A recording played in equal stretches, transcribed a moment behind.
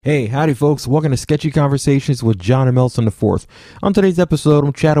Hey, howdy folks. Welcome to Sketchy Conversations with John and Melson IV. On today's episode,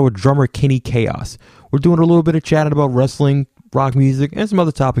 I'm chatting with drummer Kenny Chaos. We're doing a little bit of chatting about wrestling, rock music, and some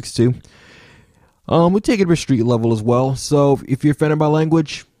other topics too. We take it to a street level as well, so if you're offended by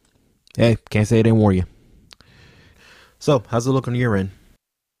language, hey, can't say I didn't warn you. So, how's it looking on your end?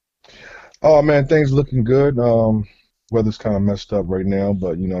 Oh man, things looking good. Weather's kind of messed up right now,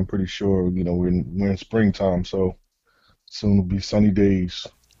 but I'm pretty sure we're in springtime, so soon will be sunny days.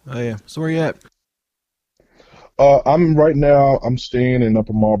 Oh yeah, so where you at? I'm staying in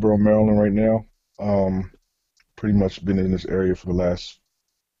Upper Marlboro, Maryland right now. Um, Pretty much been in this area for the last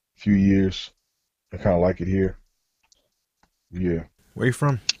few years. I kind of like it here. Yeah, Where you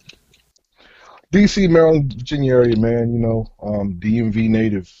from? DC, Maryland, Virginia area, man. DMV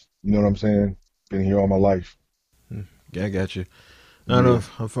native. You know what I'm saying? Been here all my life. Yeah, I got you. I don't know Yeah.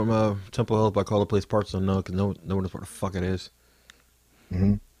 if I'm from Temple Hill, but I call the place Parts Unknown because no one knows what the fuck it is.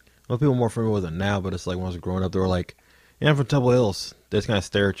 hmm Well, people are more familiar with it now, but it's like when I was growing up, they were like, yeah, I'm from Temple Hills. They just kind of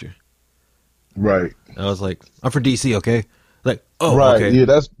stare at you. Right. I was like, I'm from DC, okay? Like, oh, Right. okay. Yeah,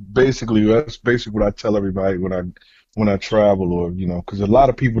 that's basically what I tell everybody when I travel, or because a lot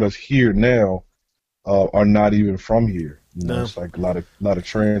of people that's here now are not even from here. No, It's like a lot of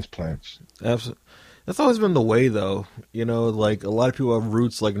transplants. absolutely. That's always been the way, though. Like a lot of people have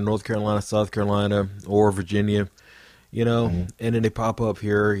roots like in North Carolina, South Carolina, or Virginia, hmm and then they pop up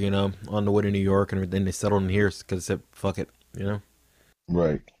here, on the way to New York, and then they settle in here because they said, fuck it.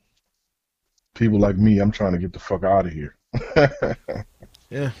 Right. People like me, I'm trying to get the fuck out of here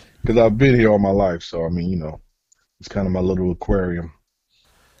Yeah, because I've been here all my life. So I mean, it's kind of my little aquarium.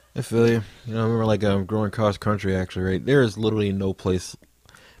 I feel you. I remember like growing cross country, actually, right? There is literally no place,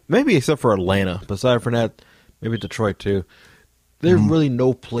 maybe except for Atlanta, but aside from that, maybe Detroit too. There's hmm really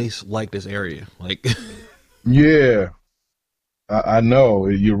no place like this area. Like, Yeah, I know.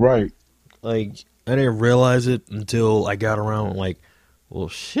 You're right. like I didn't realize it until I got around. Like, well,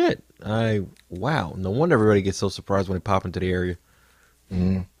 shit. Wow. No wonder everybody gets so surprised when they pop into the area.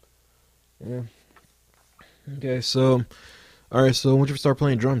 hmm Yeah. Okay. So, all right. So, when did you start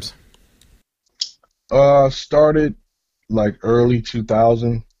playing drums? Started like early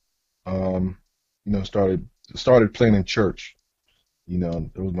 2000. Um, started playing in church. It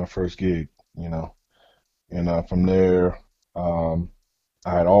was my first gig. You know, and from there, um,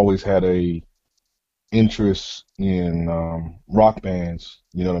 I had always had a interest in rock bands.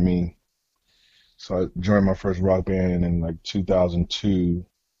 You know what I mean? So I joined my first rock band in like 2002.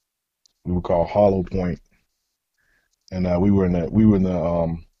 We were called Hollow Point, and we were in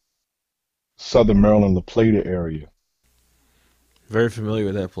the Southern Maryland, La Plata area. Very familiar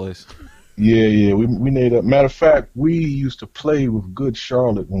with that place. Yeah, yeah. We made up. Matter of fact, we used to play with Good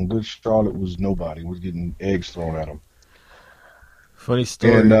Charlotte when Good Charlotte was nobody, was getting eggs thrown at them. Funny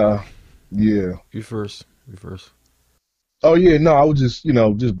And story. yeah. You first. You first. Oh yeah, no, I was just in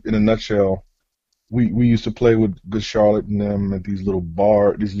a nutshell, we used to play with Good Charlotte and them at these little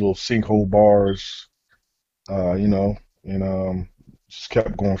sinkhole bars, and just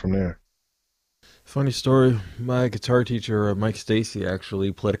kept going from there. Funny story. My guitar teacher, Mike Stacy,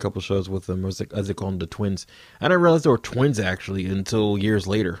 actually played a couple shows with them. As they call them, the twins. I didn't realize they were twins actually until years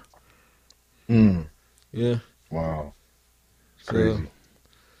later. Mm, Yeah. wow, it's So crazy.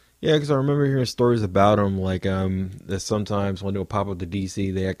 yeah, because I remember hearing stories about them, like that sometimes when they would pop up to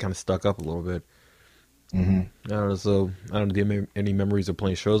DC, they had kind of stuck up a little bit. hmm I don't know. So I don't know. Do you have any memories of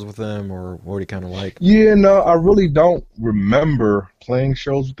playing shows with them, or what were they kind of like? Yeah, no, I really don't remember playing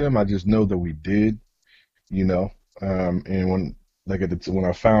shows with them. I just know that we did, you know. And when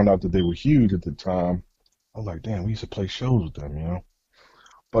I found out that they were huge at the time, I was like, damn, we used to play shows with them.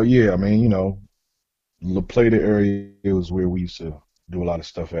 But yeah, I mean, La Plata area was where we used to do a lot of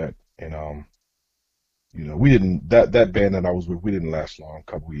stuff at, and we didn't that band that I was with, we didn't last long,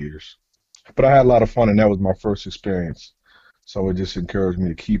 a couple of years, but I had a lot of fun, and that was my first experience, so it just encouraged me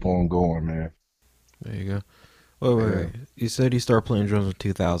to keep on going, man. There you go. Wait. Yeah, You said you started playing drums in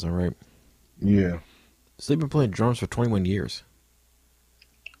 2000, right? yeah, So you've been playing drums for 21 years.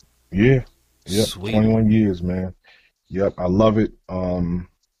 yeah, yep. Sweet. 21 years, man. Yep, I love it.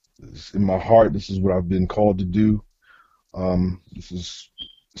 It's in my heart. This is what I've been called to do. This is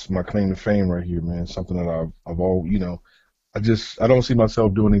my claim to fame right here, man. Something that I've all I don't see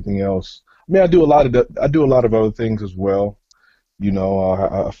myself doing anything else. I mean, I do a lot of other things as well.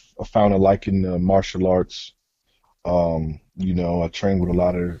 I found a liking martial arts. I trained with a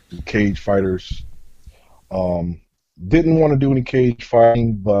lot of cage fighters. Um, didn't want to do any cage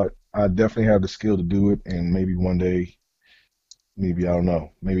fighting, but I definitely have the skill to do it. And maybe one day, maybe I don't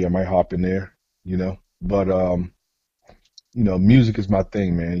know, maybe I might hop in there. But music is my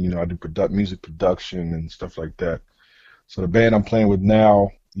thing, man. I do music production and stuff like that. So the band I'm playing with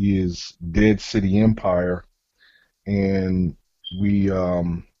now is Dead City Empire, and we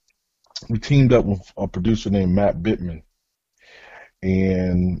um we teamed up with a producer named Matt Bittman,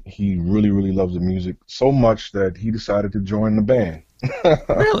 and he really, really loves the music so much that he decided to join the band.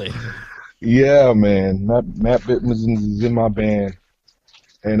 Really? Yeah, man. Matt Bittman is in my band,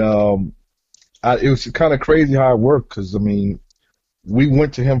 and it was kind of crazy how it worked because I mean, we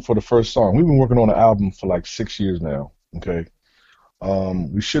went to him for the first song. We've been working on the album for like 6 years now. Okay.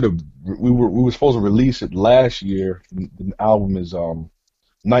 We were supposed to release it last year. The album is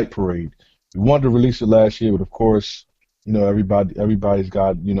Night Parade. We wanted to release it last year, but of course, everybody's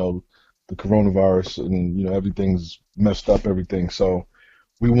got, the coronavirus and, everything's messed up everything. So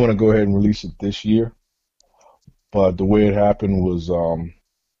we want to go ahead and release it this year. But the way it happened was,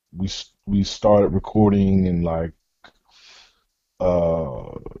 we started recording in like,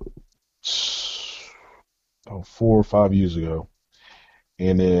 uh, about 4 or 5 years ago.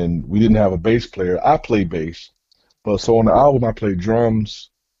 And then we didn't have a bass player. I play bass. But so on the album, I played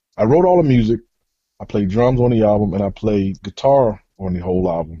drums. I wrote all the music. I played drums on the album, and I played guitar on the whole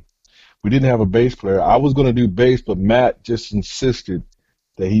album. We didn't have a bass player. I was going to do bass, but Matt just insisted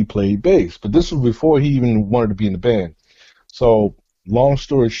that he played bass. But this was before he even wanted to be in the band. So long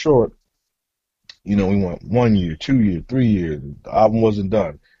story short, we went 1 year, 2 years, 3 years. The album wasn't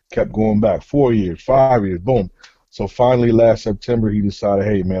done. Kept going back 4 years, 5 years, boom. So finally, last September, he decided,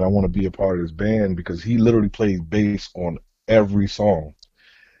 hey, man, I want to be a part of this band because he literally plays bass on every song.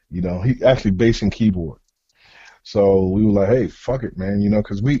 He actually bass and keyboard. So we were like, hey, fuck it, man,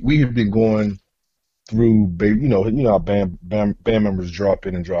 because we had been going through, how band members drop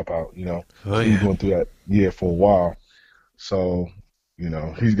in and drop out, Oh So we were yeah. going through that, yeah, for a while. So,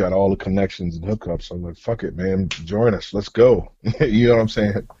 he's got all the connections and hookups. So I'm like, fuck it, man, join us. Let's go. You know what I'm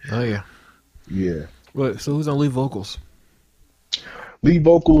saying? Oh yeah. Yeah. Wait, so who's on lead vocals? Lead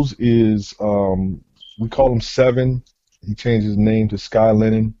vocals is, we call him Seven. He changed his name to Sky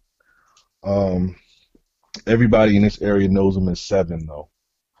Lennon. Um, Everybody in this area knows him as Seven, though.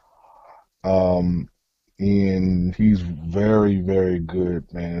 Um, and he's very, very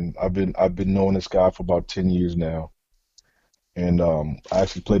good, man. I've been knowing this guy for about 10 years now, and I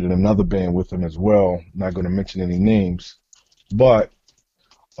actually played in another band with him as well. Not going to mention any names, but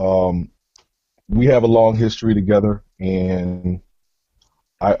um, we have a long history together, and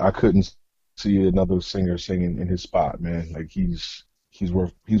I couldn't see another singer singing in his spot, man. Like he's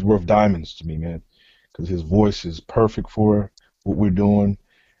worth diamonds to me, man, because his voice is perfect for what we're doing,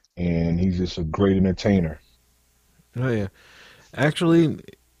 and he's just a great entertainer. Oh yeah. Actually,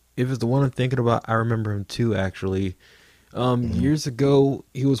 if it's the one I'm thinking about, I remember him too. Actually, Hmm. years ago,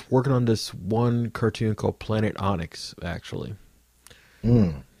 he was working on this one cartoon called Planet Onyx. Actually,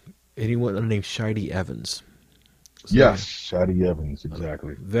 Mm. and he went under the name Shiny Evans. So Yes, yeah, Shadi Evans,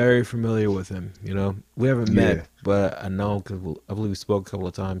 exactly. very familiar with him. We haven't met, Yeah. but I know because I believe we spoke a couple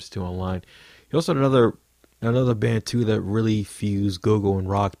of times too online. He also had another band too that really fused go-go and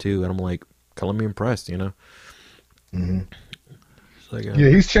rock too, and I'm like, color me impressed. Hmm. It's like, Yeah,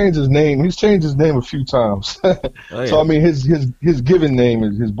 he's changed his name. He's changed his name a few times. oh So yeah, I mean, his given name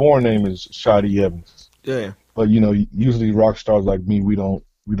is his born name is Shadi Evans. yeah. But usually rock stars like me, we don't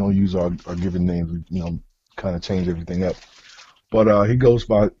use our given names. We kind of change everything up. But he goes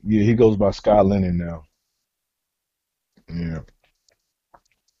by Scott Lennon now. Yeah.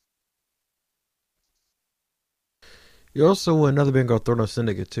 You also another band called Throne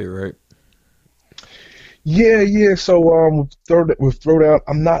Syndicate too, right? Yeah, yeah. So with Throwdown,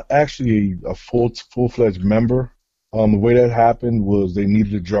 I'm not actually a full-fledged member. The way that happened was they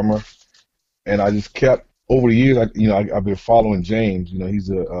needed a drummer, and I just kept over the years. I've been following James. He's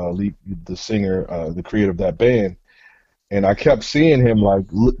the singer, the creator of that band, and I kept seeing him like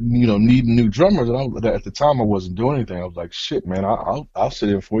needing new drummers. And at the time I wasn't doing anything. I was like, shit, man, I'll sit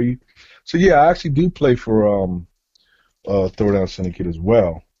in for you. So yeah, I actually do play for Throwdown Syndicate as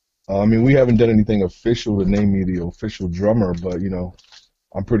well. I mean, we haven't done anything official to name me the official drummer, but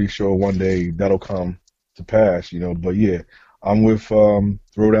I'm pretty sure one day that'll come to pass. But yeah, I'm with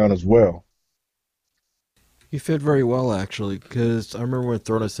Throwdown as well. You fit very well actually, because I remember when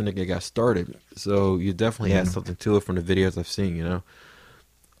Throne Syndicate got started. So you definitely had Hmm. something to it from the videos I've seen. Okay,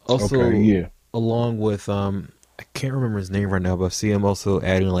 Also, yeah. along with I can't remember his name right now, but I see him also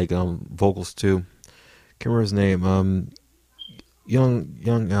adding like vocals too. Can't remember his name.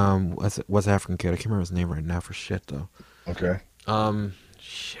 Young West African kid. I can't remember his name right now for shit though. Okay.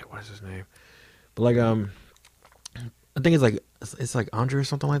 Shit, what is his name? But like I think it's like Andre or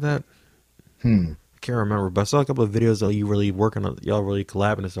something like that. Hmm. can't remember, but I saw a couple of videos of you really working on y'all really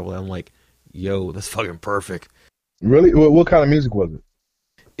collabing and stuff like that. I'm like, yo, that's fucking perfect. Really? What kind of music was it?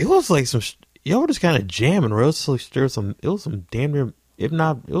 It was like y'all were just kind of jamming, bro. It was so it was some damn near, if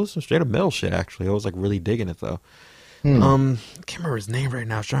not, it was some straight up metal shit. Actually, I was like really digging it though. Hmm. I can't remember his name right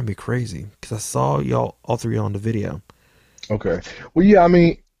now. I was trying to be crazy because I saw y'all all three on the video. Okay. Well, yeah. I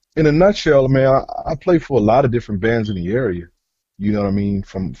mean, in a nutshell, man, I play for a lot of different bands in the area. You know what I mean?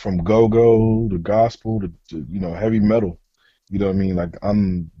 From go-go to gospel to heavy metal. You know what I mean? Like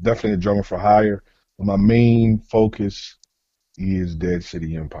I'm definitely a drummer for hire, but my main focus is Dead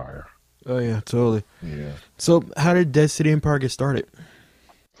City Empire. Oh yeah, totally. Yeah. So how did Dead City Empire get started?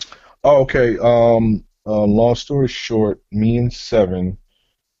 Oh, okay. Long story short, me and Seven,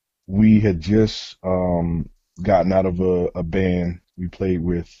 we had just gotten out of a band we played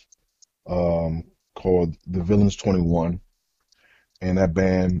with called The Villains 21, and that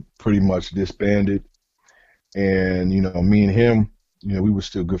band pretty much disbanded. And me and him, we were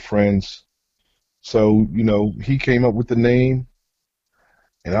still good friends. So he came up with the name,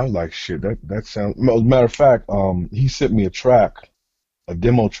 and I was like, shit, that sounds. As a matter of fact, he sent me a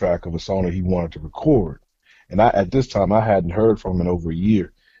demo track of a song that he wanted to record. And at this time I hadn't heard from him in over a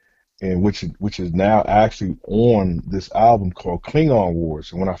year, and which is now actually on this album called Klingon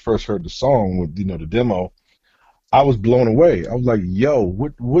Wars. And when I first heard the song with the demo, I was blown away. I was like, yo,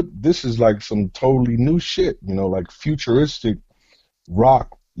 what this is like some totally new shit, like futuristic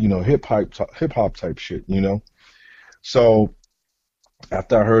rock, hip hop type shit. So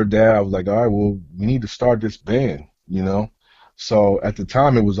after I heard that, I was like, all right, well, we need to start this band. So at the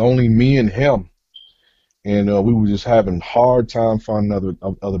time it was only me and him, and we were just having hard time finding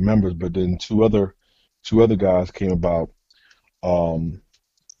other members. But then two other guys came about, um,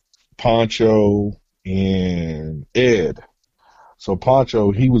 Pancho and Ed. So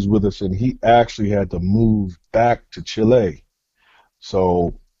Pancho, he was with us, and he actually had to move back to Chile.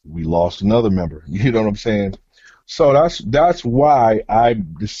 So we lost another member. You know what I'm saying? So that's why I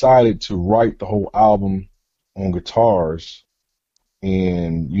decided to write the whole album on guitars,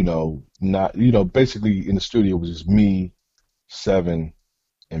 and not basically in the studio it was just me, Seven,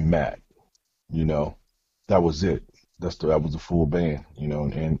 and Matt. You know, that was it. That was the full band.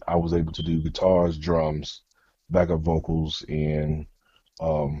 And I was able to do guitars, drums, backup vocals, and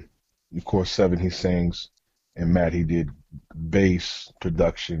um, of course Seven he sings, and Matt he did bass,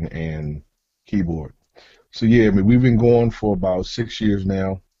 production, and keyboard. So yeah, I mean we've been going for about 6 years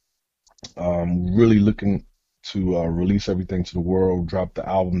now. Really looking to release everything to the world. Drop the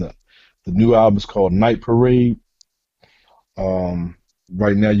album. The new album is called Night Parade.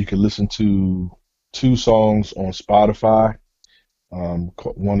 Right now you can listen to two songs on Spotify.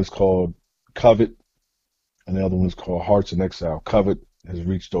 One is called Covet, and the other one is called Hearts in Exile. Covet has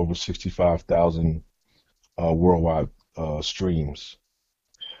reached over 65,000 worldwide streams.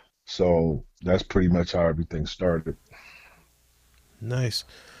 So that's pretty much how everything started. Nice.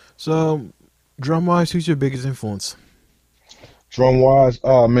 So drum wise, who's your biggest influence? Drum wise,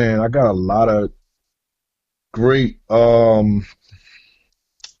 oh man, I got great, a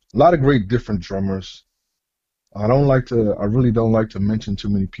lot of great different drummers. I really don't like to mention too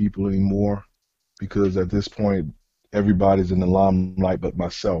many people anymore because at this point everybody's in the limelight but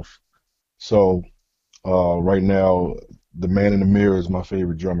myself. So right now, the man in the mirror is my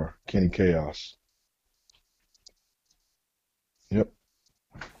favorite drummer, Kenny Chaos. Yep.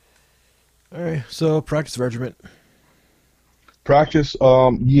 All right. So practice regiment. Practice,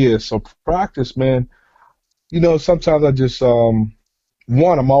 yeah. So practice, man. Sometimes I just I'm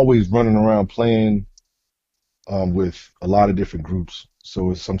always running around playing with a lot of different groups.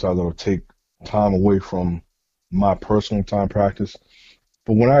 So sometimes I'll take time away from my personal time practice.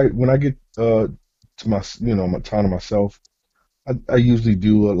 But when I get to my time to myself, I usually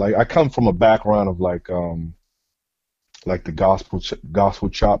do like I come from a background of like the gospel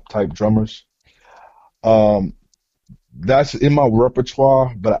chop type drummers. Um, that's in my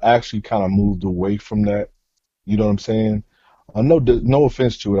repertoire, but I actually kind of moved away from that. You know what I'm saying? No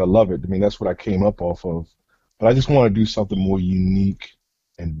offense to it, I love it. I mean, that's what I came up off of. But I just want to do something more unique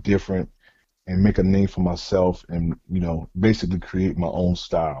and different and make a name for myself and, basically create my own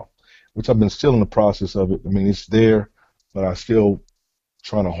style, which I've been still in the process of it. I mean, it's there, but I still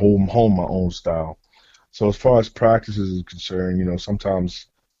trying to hold home my own style. So as far as practices is concerned, sometimes,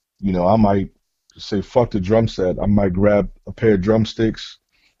 I might say, fuck the drum set. I might grab a pair of drumsticks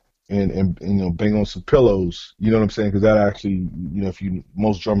and bang on some pillows. You know what I'm saying? Because that actually, if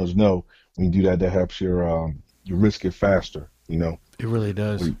most drummers know, when you do that, that helps your wrist get faster. It really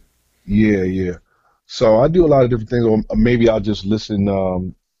does. Yeah, yeah. So I do a lot of different things, or maybe I'll just listen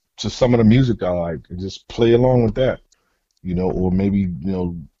to some of the music I like and just play along with that, or maybe,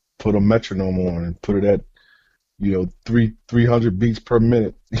 put a metronome on and put it at, 300 beats per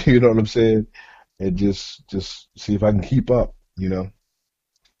minute. You know what I'm saying? And just see if I can keep up.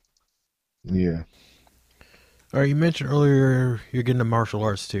 Yeah. All right, you mentioned earlier you're getting into martial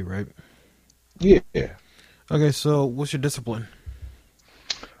arts too, right? Yeah. Okay, so what's your discipline?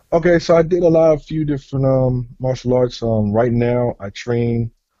 Okay, so I did a few different martial arts. Right now I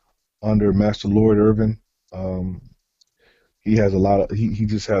train under Master Lloyd Irvin. Um, he has a lot of he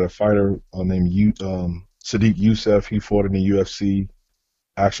just had a fighter named Sadiq Youssef. He fought in the UFC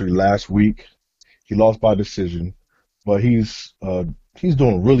actually last week. He lost by decision, but he's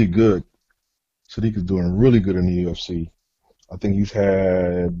doing really good. Sadiq is doing really good in the UFC. I think he's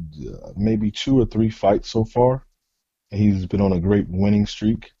had maybe two or three fights so far, and he's been on a great winning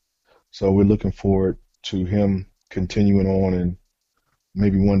streak. So we're looking forward to him continuing on and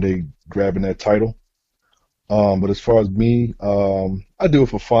maybe one day grabbing that title. But as far as me, I do it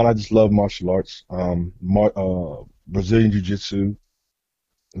for fun. I just love martial arts. Brazilian Jiu Jitsu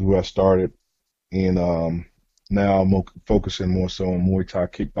is where I started, and now I'm focusing more so on Muay Thai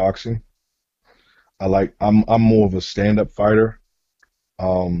kickboxing. I'm more of a stand-up fighter.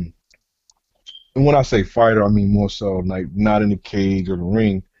 Um, and when I say fighter, I mean more so like not in the cage or the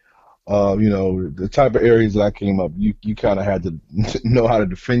ring. The type of areas that I came up, you kind of had to know how to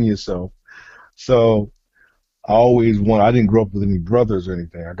defend yourself. So I didn't grow up with any brothers or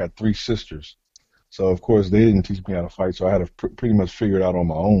anything. I got three sisters. So of course they didn't teach me how to fight. So I had to pretty much figure it out on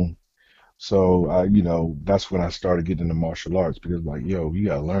my own. So that's when I started getting into martial arts because like, yo, you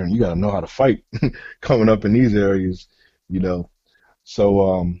gotta learn, you gotta know how to fight coming up in these areas, you know.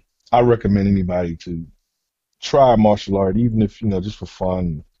 So I recommend anybody to try martial art, even if, just for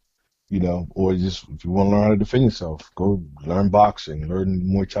fun, or just if you want to learn how to defend yourself, go learn boxing, learn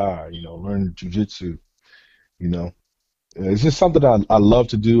Muay Thai, learn Jiu-Jitsu, you know. It's just something I love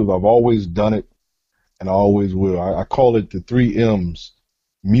to do. I've always done it and I always will. I call it the three M's: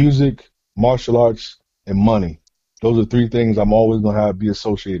 music, martial arts, and money. Those are three things I'm always gonna have be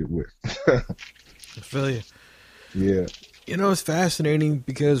associated with. I feel you. Yeah. It's fascinating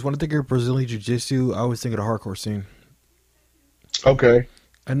because when I think of Brazilian Jiu Jitsu, I always think of the hardcore scene. Okay.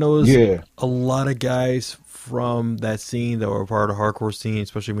 I know there's Yeah. a lot of guys from that scene that were part of the hardcore scene,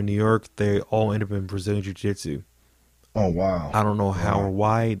 especially in New York. They all end up in Brazilian Jiu Jitsu. Oh wow. I don't know how or Wow.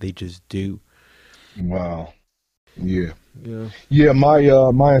 why, they just do. Wow. Yeah. Yeah. Yeah,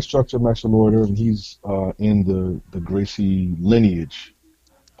 my instructor, Master Lord Irvin, he's in the Gracie lineage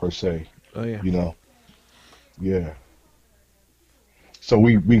per se. Oh, yeah. You know. Yeah. So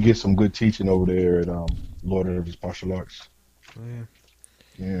we get some good teaching over there at Lord Irvin's martial arts. Oh, yeah.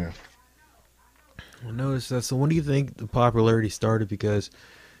 Yeah. I noticed that. So when do you think the popularity started? Because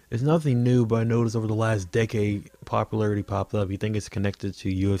it's nothing new, but I noticed over the last decade, popularity popped up. You think it's connected to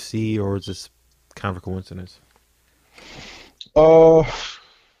UFC or is this kind of a coincidence? Uh,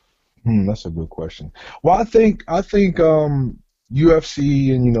 that's a good question. Well, I think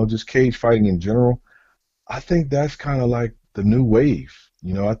UFC and just cage fighting in general, I think that's kind of like the new wave.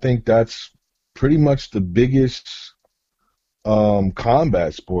 I think that's pretty much the biggest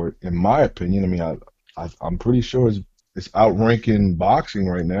combat sport in my opinion. I mean, I'm pretty sure it's outranking boxing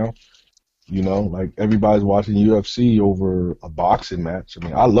right now. Like everybody's watching UFC over a boxing match. I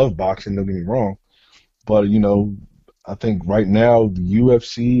mean, I love boxing, don't get me wrong, but I think right now the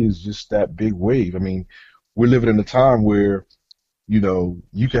UFC is just that big wave. I mean, we're living in a time where you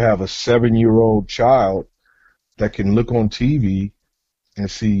could have a 7-year-old child that can look on TV and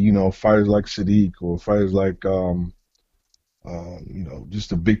see fighters like Sadiq or fighters like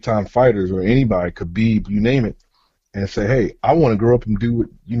just the big time fighters or anybody, Khabib, you name it, and say, hey, I want to grow up and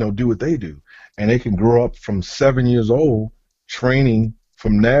do what they do. And they can grow up from 7 years old, training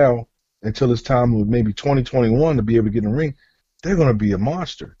from now until it's time of maybe 2021 to be able to get in the ring. They're going to be a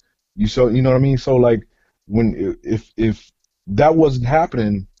monster. You know what I mean? So like if that wasn't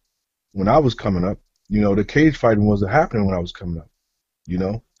happening when I was coming up, the cage fighting wasn't happening when I was coming up, you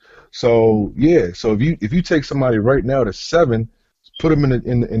know? So yeah, so if you take somebody right now that's 7, put them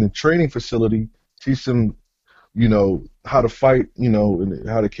in a training facility, teach them how to fight, and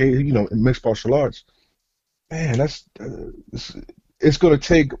how to cage, in mixed martial arts. Man, it's going to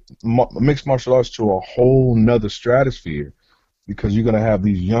take mixed martial arts to a whole nother stratosphere because you're going to have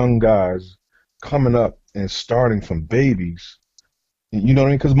these young guys coming up and starting from babies. You know what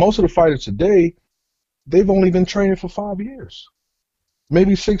I mean? Because most of the fighters today, they've only been training for 5 years,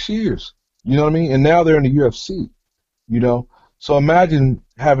 maybe 6 years. You know what I mean? And now they're in the UFC. You know, so imagine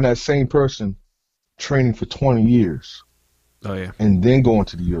having that same person training for 20 years. Oh yeah. and then going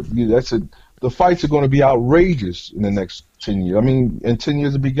to the UFC. The fights are going to be outrageous in the next 10 years. I mean, in 10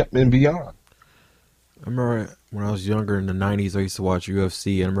 years and beyond. I remember when I was younger in the 90s, I used to watch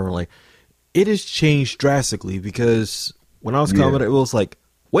UFC, and I remember like it has changed drastically because when I was Yeah. coming, it was like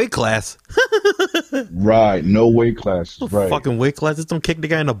weight class. Right. No weight classes. No Right. fucking weight class. Just don't kick the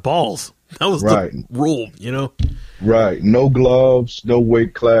guy in the balls. That was Right. the rule, you know? Right. No gloves, no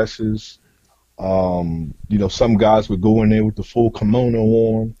weight classes. Some guys would go in there with the full kimono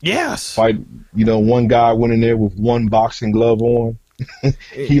on, Yes. fight. One guy went in there with one boxing glove on.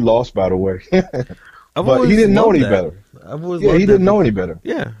 He lost, by the way. I've But he always didn't know loved any that. better. I've always Yeah, loved he that didn't know because- any better.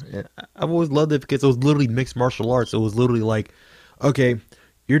 Yeah, I've always loved it because it was literally mixed martial arts. It was literally like, okay,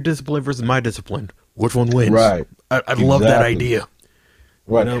 your discipline versus my discipline. Which one wins? Right. I love that Exactly. idea.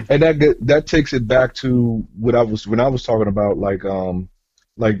 Right. You know? And that takes it back to when I was talking about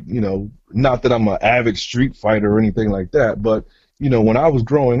not that I'm an avid street fighter or anything like that, but when I was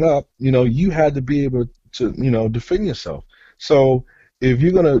growing up, you had to be able to, defend yourself. So if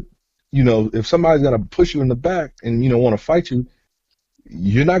you're gonna, if somebody's gonna push you in the back and want to fight you,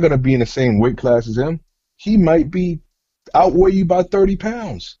 you're not gonna be in the same weight class as him. He might be outweigh you by 30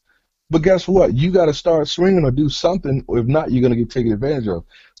 pounds. But guess what? You got to start swinging or do something. Or if not, you're going to get taken advantage of.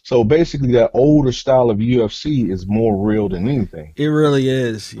 So basically, that older style of UFC is more real than anything. It really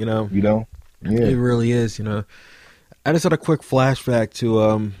is, you know. Yeah. It really is, you know. I just had a quick flashback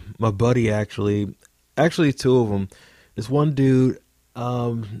to my buddy, actually two of them. This one dude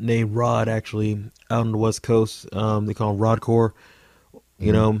named Rod, actually, out on the West Coast. They call him Rodcore,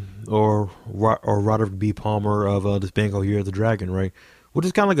 you know, or Roderick B. Palmer of this band called Year of the Dragon, right? Which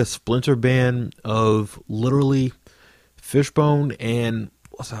is kind of like a splinter band of literally Fishbone and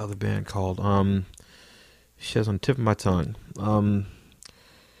what's the other band called? Shit's on the tip of my tongue.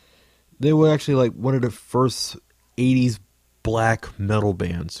 They were actually like one of the first 80s black metal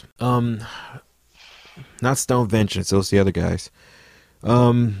bands. Not Stone Vengeance, those the other guys. They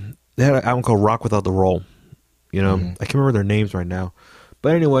had an album called Rock Without the Roll. You know, I can't remember their names right now.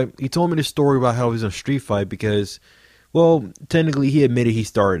 But anyway, he told me this story about how he was in a street fight because, well, technically he admitted he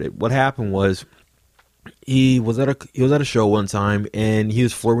started it. What happened was he was at a show one time and he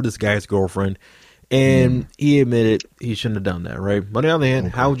was flirting with this guy's girlfriend, and he admitted he shouldn't have done that, right? But on the other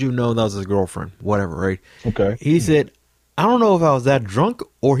hand, how would you know that was his girlfriend? Whatever, right? Okay. He said, I don't know if I was that drunk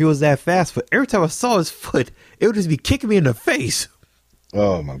or he was that fast, but every time I saw his foot, it would just be kicking me in the face.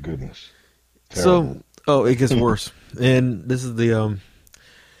 Oh my goodness. Terrible. So, it gets worse. And this is the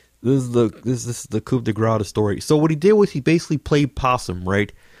coup de grace of the story. So what he did was he basically played possum,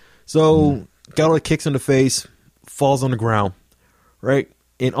 right? So got all the kicks in the face, falls on the ground, right?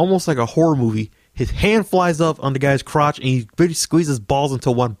 And almost like a horror movie, his hand flies up on the guy's crotch and he really squeezes balls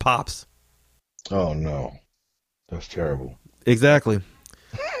until one pops. Oh no. That's terrible. Exactly.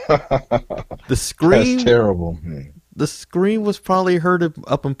 The scream. That's terrible, man. The scream was probably heard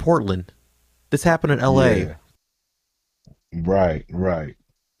up in Portland. This happened in L.A. Yeah. Right.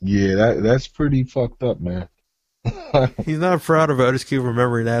 Yeah, that's pretty fucked up, man. He's not proud of it. I just keep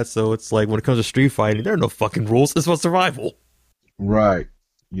remembering that. So it's like when it comes to street fighting, there are no fucking rules. It's about survival. Right.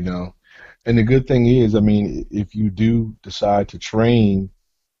 And the good thing is, I mean, if you do decide to train,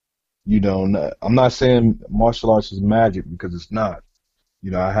 I'm not saying martial arts is magic because it's not.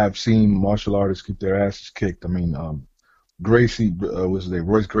 I have seen martial artists get their asses kicked. I mean, Gracie, what's his name?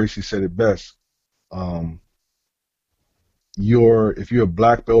 Royce Gracie said it best. If you're a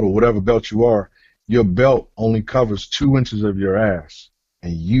black belt or whatever belt you are, your belt only covers 2 inches of your ass,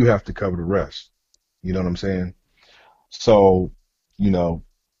 and you have to cover the rest. You know what I'm saying? So,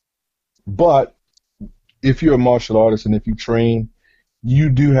 but if you're a martial artist and if you train, you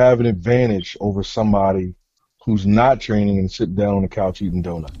do have an advantage over somebody who's not training and sitting down on the couch eating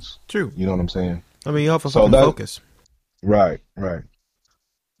donuts. True. You know what I'm saying? I mean, you have to So fucking focus. Right.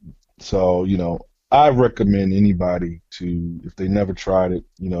 So, I recommend anybody to, if they never tried it,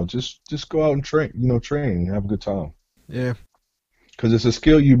 just go out and train, train, have a good time. Yeah. Because it's a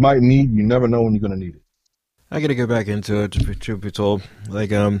skill you might need. You never know when you're going to need it. I gotta get back into it, to be told.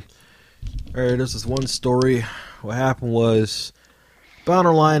 Like, alright, there's this one story. What happened was,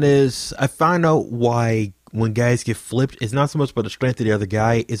 bottom line is, I find out why when guys get flipped, it's not so much about the strength of the other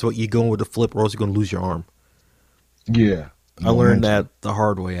guy, it's what you're going with the flip or else you're going to lose your arm. Yeah. I learned that the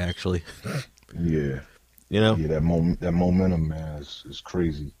hard way, actually. Yeah. Yeah, that momentum, man, is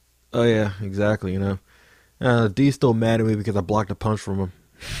crazy. Oh, yeah, exactly, D's still mad at me because I blocked a punch from him.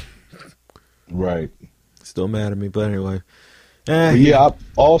 Right. Still mad at me, but anyway. But yeah,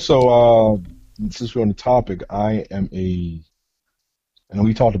 also, since we're on the topic, and we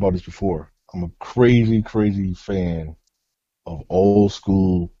talked about this before, I'm a crazy, crazy fan of old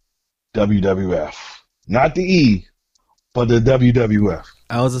school WWF. Not the E, but the WWF.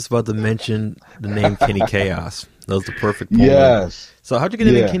 I was just about to mention the name Kenny Chaos. That was the perfect point. Yes. So how'd you get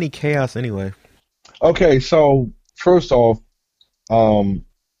into Kenny Chaos anyway? Okay, so first off, a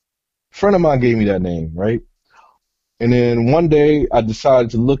friend of mine gave me that name, right? And then one day I decided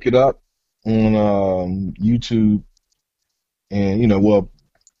to look it up on YouTube, and well,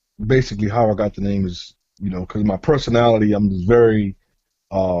 basically how I got the name is, because my personality, I'm just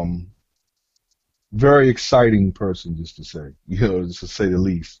um, very exciting person, just to say, just to say the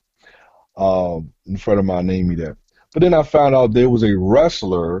least. In front of my named me that. But then I found out there was a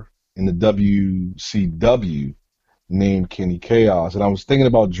wrestler in the WCW named Kenny Chaos, and I was thinking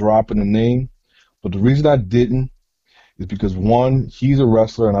about dropping the name, but the reason I didn't is because one, he's a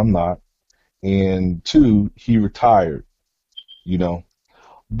wrestler and I'm not, and two, he retired, you know.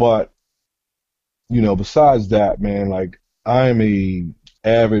 But besides that, man, like I am a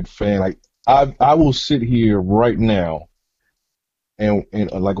avid fan. Like I will sit here right now and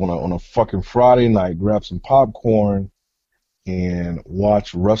like on a fucking Friday night, grab some popcorn and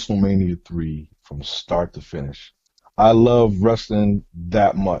watch WrestleMania 3 from start to finish. I love wrestling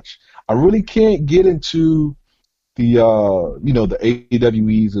that much. I really can't get into the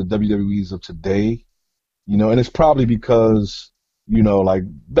AWEs or WWEs of today, and it's probably because, like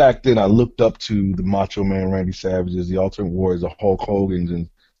back then I looked up to the Macho Man Randy Savages, the Ultimate Warriors, the Hulk Hogan's and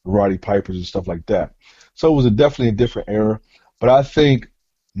the Roddy Pipers and stuff like that. So it was definitely a different era. But I think,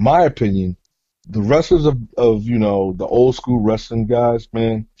 my opinion, the wrestlers of the old school wrestling guys,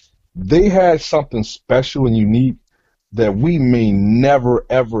 man, they had something special and unique that we may never,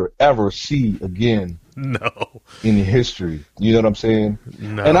 ever, ever see again. No. In history. You know what I'm saying?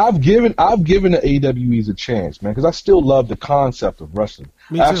 No. And I've given the AWEs a chance, man, because I still love the concept of wrestling.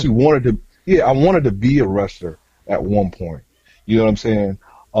 Me I too. actually wanted to be a wrestler at one point. You know what I'm saying?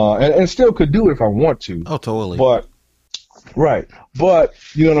 And still could do it if I want to. Oh, totally. But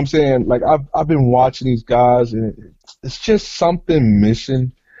you know what I'm saying? Like I've been watching these guys, and it's just something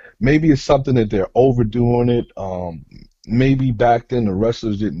missing. Maybe it's something that they're overdoing it. Maybe back then the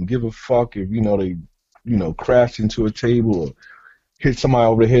wrestlers didn't give a fuck if they crashed into a table or hit somebody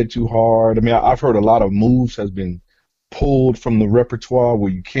over the head too hard. I mean, I've heard a lot of moves has been pulled from the repertoire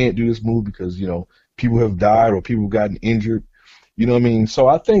where you can't do this move because people have died or people have gotten injured. You know what I mean? So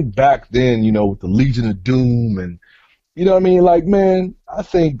I think back then, with the Legion of Doom and you know what I mean? Like, man, I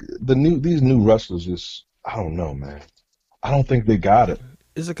think these new wrestlers just, I don't know, man. I don't think they got it.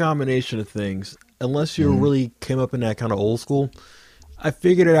 It's a combination of things. Unless you really came up in that kind of old school. I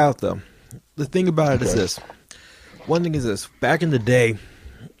figured it out, though. The thing about it is this. One thing is this. Back in the day,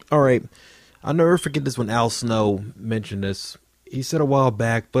 all right, I'll never forget this when Al Snow mentioned this. He said a while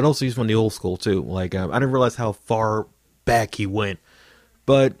back, but also he's from the old school, too. Like, I didn't realize how far back he went.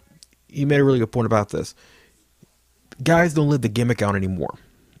 But he made a really good point about this. Guys don't live the gimmick out anymore.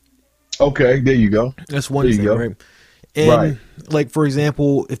 Okay, there you go. That's one thing, right? And, like, for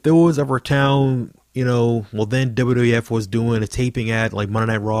example, if there was ever a town, well, then WWF was doing a taping at, like,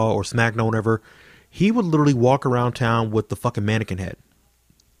 Monday Night Raw or SmackDown, whatever, he would literally walk around town with the fucking mannequin head.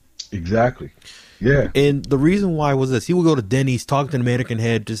 Exactly. Yeah. And the reason why was this. He would go to Denny's, talking to the mannequin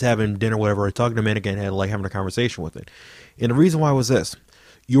head, just having dinner, whatever, or talking to the mannequin head, like, having a conversation with it. And the reason why was this.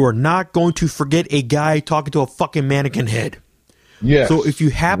 You are not going to forget a guy talking to a fucking mannequin head. Yeah. So if you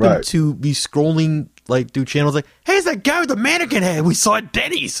happen to be scrolling like through channels like, hey, it's that guy with the mannequin head we saw at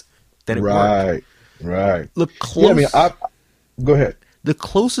Denny's. Then it worked. Right. The go ahead. The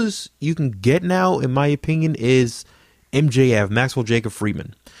closest you can get now, in my opinion, is MJF, Maxwell Jacob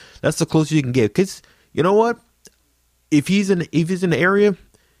Friedman. That's the closest you can get. Because you know what? If he's in the area,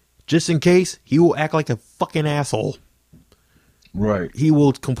 just in case, he will act like a fucking asshole. Right. He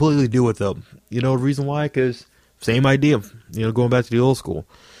will completely do it though. You know the reason why? Because same idea. Going back to the old school.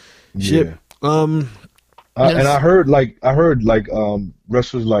 Shit. Yeah. And I heard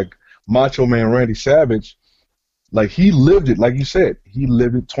wrestlers like Macho Man Randy Savage, like he lived it. Like you said, he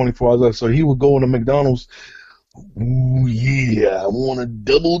lived it 24 hours. So he would go into McDonald's. Ooh yeah, I want a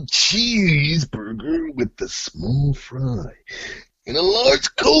double cheeseburger with the small fry and a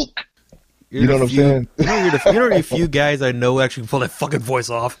large Coke. You know what I'm saying? You're a few guys I know actually pull that fucking voice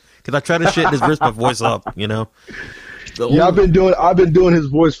off. Because I try to shit and just rips my voice up, I've been doing his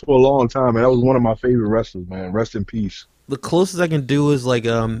voice for a long time, and that was one of my favorite wrestlers, man. Rest in peace. The closest I can do is like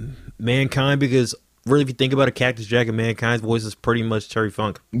Mankind, because really if you think about it, Cactus Jack and Mankind's voice is pretty much Terry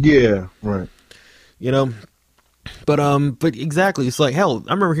Funk. Yeah, right. But exactly, it's like, hell,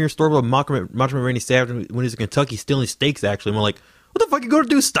 I remember hearing stories about Macho Man Randy Savage when he was in Kentucky stealing steaks, actually. And we're like, what the fuck you gonna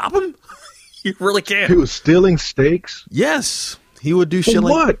do, stop him? You really He can. was stealing steaks. Yes, he would do For shit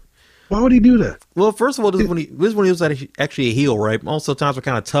like. what? Why would he do that? Well, first of all, this is when he was actually a heel, right? Also, times were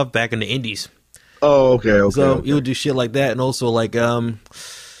kind of tough back in the Indies, Oh, okay. so he would do shit like that, and also like you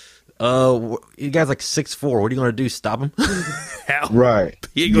guys like 6'4". What are you gonna do? Stop him? Hell, Right.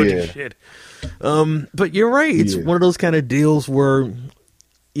 he ain't gonna do Yeah. shit. But you're right. It's Yeah. one of those kind of deals where,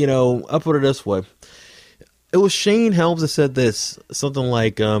 I'll put it this way. It was Shane Helms that said this, something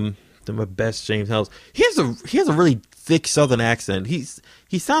like, my best Shane Helms. He has a really thick Southern accent. He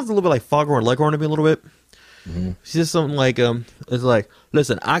sounds a little bit like Foghorn Leghorn to me a little bit. Mm-hmm. He says something like, it's like,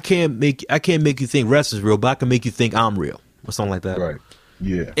 listen, I can't make you think wrestling's real, but I can make you think I'm real, or something like that. Right.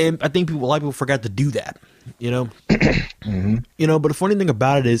 Yeah. And I think a lot of people forgot to do that, Mm-hmm. But the funny thing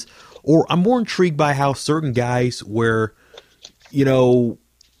about it is, or I'm more intrigued by how certain guys where, the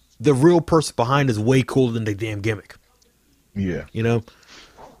real person behind is way cooler than the damn gimmick. Yeah.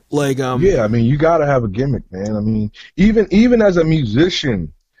 Like, Yeah, I mean, you gotta have a gimmick, man. I mean, even as a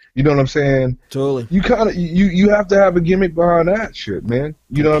musician, you know what I'm saying? totally. You kind of you have to have a gimmick behind that shit, man.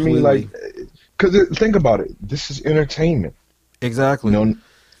 You know what I mean? Like, because think about it. This is entertainment. Exactly.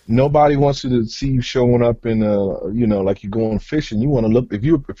 Nobody wants to see you showing up in like you're going fishing. You want to look if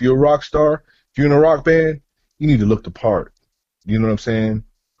you're a rock star, if you're in a rock band, you need to look the part. You know what I'm saying?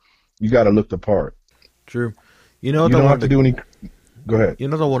 You got to look the part. True. You don't have to do any. Go ahead. You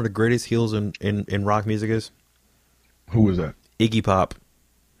know what one of the greatest heels in rock music is? Who was that? Iggy Pop.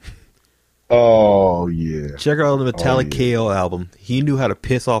 Oh yeah. Check out the Metallic yeah. KO album. He knew how to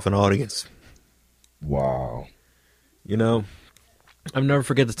piss off an audience. Wow. I'll never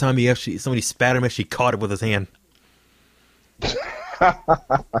forget the time somebody spat him, actually caught it with his hand.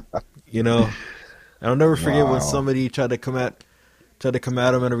 I'll never forget when somebody tried to come at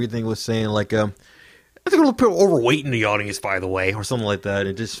him and everything, was saying like, I think a little bit overweight in the audience, by the way, or something like that.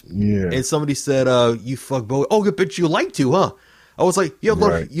 And somebody said, "You fuck Bowie." Oh, good, but you like to, huh? I was like, "Yeah,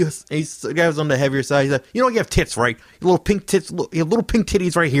 look, Right. the guy was on the heavier side." He's like, "You have tits, right? Your little pink tits, you have little pink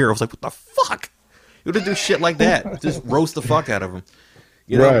titties right here." I was like, "What the fuck?" You would do shit like that, just roast the fuck out of him.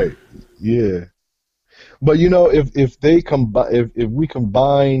 Right. Yeah. But if we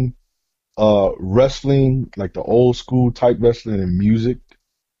combine wrestling, like the old school type wrestling, and music,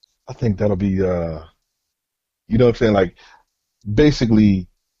 I think that'll be you know what I'm saying, like basically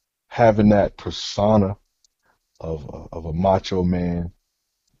having that persona of a macho man,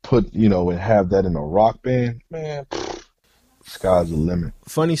 and have that in a rock band, man, sky's the limit.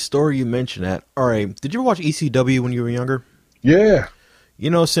 Funny story you mentioned that. All right, did you ever watch ECW when you were younger? Yeah.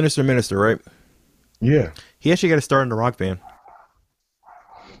 Sinister Minister, right? Yeah. He actually got to start in the rock band.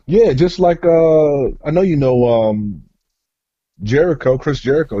 Yeah, just like I know Jericho, Chris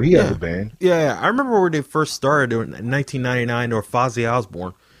Jericho, he has a band. Yeah, I remember where they first started in 1999, or Fozzy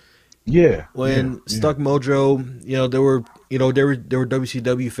Osbourne. Yeah. When Stuck Mojo, they were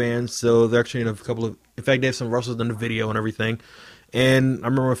WCW fans, so they're actually in a couple of. In fact, they have some wrestlers in the video and everything. And I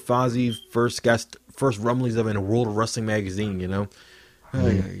remember when Fozzy first rumblings of it in a World of Wrestling magazine.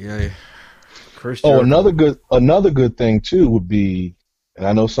 Chris Jericho. Another good thing too would be, and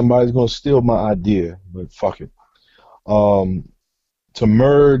I know somebody's gonna steal my idea, but fuck it. To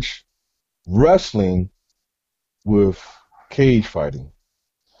merge wrestling with cage fighting.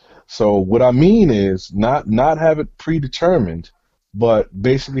 So what I mean is not have it predetermined, but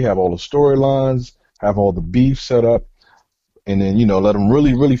basically have all the storylines, have all the beef set up, and then let them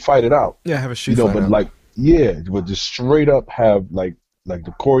really really fight it out. Yeah, have a shoot fight but out. but just straight up have like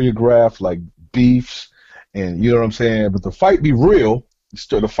the choreographed like beefs, and you know what I'm saying. But the fight be real.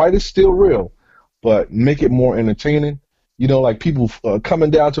 The fight is still real, but make it more entertaining. Like people coming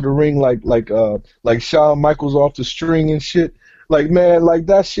down to the ring like Shawn Michaels off the string and shit. Like, man, like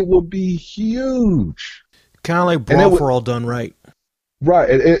that shit would be huge. Kind of like Brawl for All done right. Right.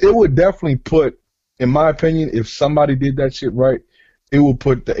 It would definitely put, in my opinion, if somebody did that shit right, it would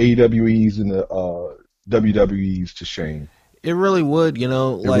put the AWEs and the WWEs to shame. It really would, It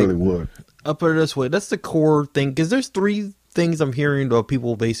really would. I'll put it this way. That's the core thing, because there's three things I'm hearing about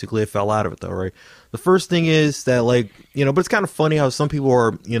people basically fell out of it, though, right? The first thing is that, but it's kind of funny how some people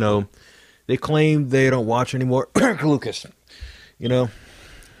are, they claim they don't watch anymore. Lucas, Yeah.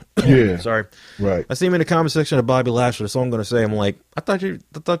 Sorry. Right. I see him in the comment section of Bobby Lashley, so I'm going to say, I'm like, I thought you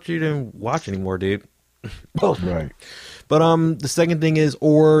didn't watch anymore, dude. Right. But the second thing is,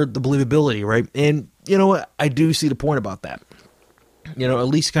 or the believability, right? And you know what? I do see the point about that. At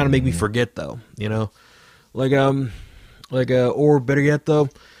least kind of make me forget, though. Or better yet, though,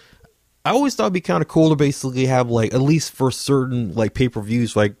 I always thought it'd be kind of cool to basically have at least for certain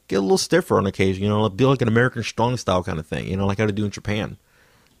pay-per-views, get a little stiffer on occasion. Be like an American Strong style kind of thing. Like how they do in Japan.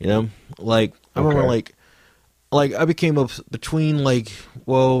 You know, like I remember, Okay. like I became up between like,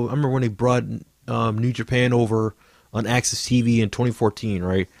 well, I remember when they brought New Japan over on Access TV in 2014,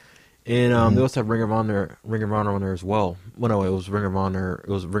 right? And they Hmm. also have Ring of Honor on there as well. Well, no, it was Ring of Honor.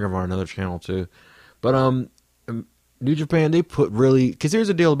 It was Ring of Honor, another channel too. But New Japan, they put really, because here's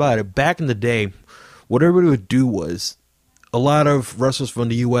the deal about it. Back in the day, what everybody would do was a lot of wrestlers from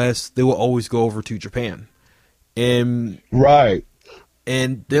the U.S. they will always go over to Japan, and Right.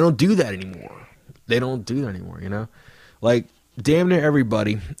 they don't do that anymore. They don't do that anymore. You know, like damn near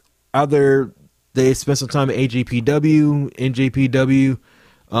everybody, either they spend some time at AJPW, NJPW,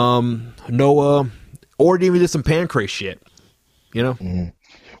 Noah, or they even did some Pancrase shit. You know, Hmm.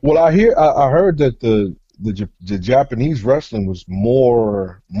 Well, I heard that the Japanese wrestling was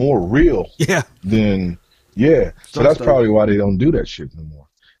more real yeah, than, yeah. So some that's stuff. probably why they don't do that shit no more.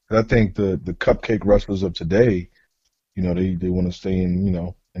 'Cause I think the cupcake wrestlers of today, they want to stay in,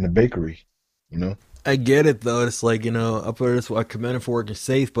 in the bakery, you know. I get it though. It's like, I put it this way, I commend it for working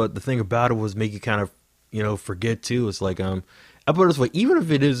safe, but the thing about it was make you kind of, forget too. It's like, I put it this way, even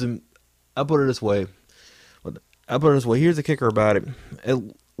if it isn't, I put it this way. I put it this way. Here's the kicker about it.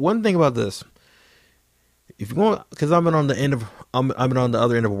 One thing about this, if you want, because I've been on the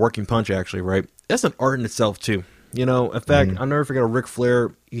other end of a working punch actually, right? That's an art in itself too. In fact, Hmm. I'll never forget a Ric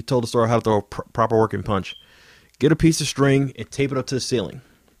Flair. He told the story how to throw a proper working punch. Get a piece of string and tape it up to the ceiling.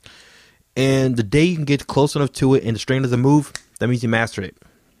 And the day you can get close enough to it and the string doesn't move, that means you mastered it.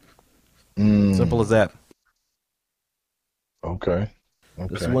 Simple Mm. as that. Okay.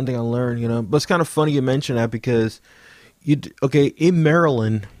 That's Okay. one thing I learned, But it's kind of funny you mention that because okay, in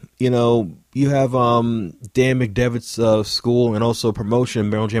Maryland, you have Dan McDevitt's school and also promotion,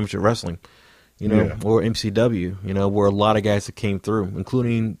 Maryland Championship Wrestling, Yeah. or MCW, where a lot of guys that came through,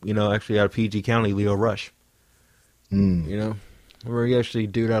 including, actually out of PG County, Leo Rush, Mm. you know, where he actually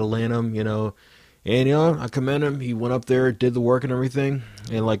dude out of Lanham, and I commend him. He went up there, did the work and everything,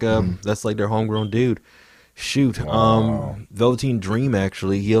 and like Hmm. that's like their homegrown dude. Shoot, Wow. Velveteen Dream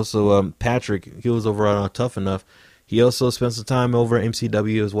actually. He also Patrick. He was over on Tough Enough. He also spent some time over at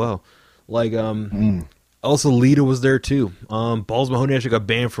MCW as well. Like Mm. also Lita was there too. Balls Mahoney actually got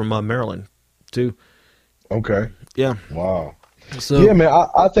banned from Maryland too. Okay. Yeah. Wow. So Yeah, man,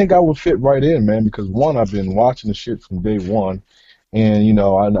 I think I would fit right in, man, because one, I've been watching the shit from day one. And,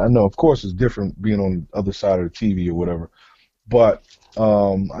 I know, of course, it's different being on the other side of the TV or whatever. But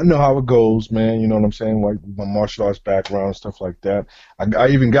I know how it goes, man. You know what I'm saying? Like my martial arts background, stuff like that. I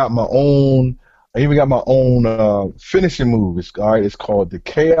even got my own. I even got my own finishing move. It's all right. It's called the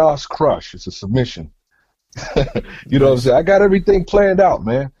Chaos Crush. It's a submission. You know what I'm nice. saying? I got everything planned out,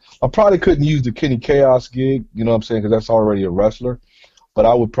 man. I probably couldn't use the Kenny Chaos gig. You know what I'm saying? Because that's already a wrestler. But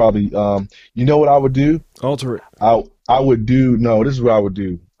I would probably, you know what I would do? Alter it. I would do. No, this is what I would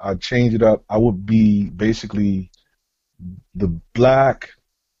do. I'd change it up. I would be basically the black.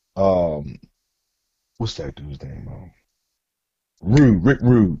 Um, what's that dude's name? Rude, Rick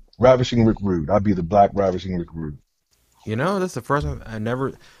Rude, Ravishing Rick Rude. I'd be the black Ravishing Rick Rude. That's the first time I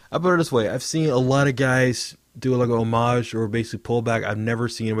never. I put it this way: I've seen a lot of guys do like a homage or basically pull back. I've never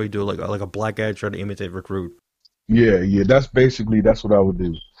seen anybody do like a black guy trying to imitate Recruit. Yeah, yeah. That's what I would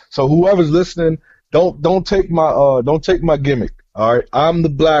do. So whoever's listening, don't take my gimmick. All right, I'm the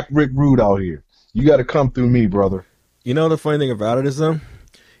black Rick Rude out here. You got to come through me, brother. The funny thing about it is though,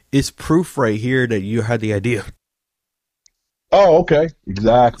 it's proof right here that you had the idea. Oh, okay, So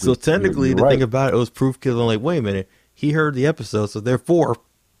exactly. technically, You're the thing right. about it was proof because I'm like, wait a minute, he heard the episode, so therefore,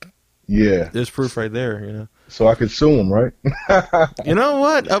 Yeah. there's proof right there. So I could sue him, right? You know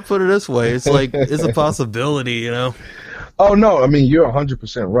what? I'll put it this way: it's like it's a possibility. Oh no, I mean you're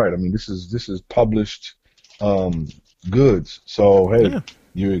 100% right. I mean this is published um, goods. So hey, Yeah.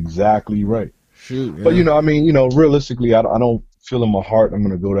 you're exactly right. Shoot. But I mean, realistically, I don't feel in my heart I'm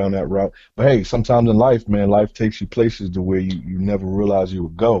gonna go down that route. But hey, sometimes in life, man, life takes you places to where you never realize you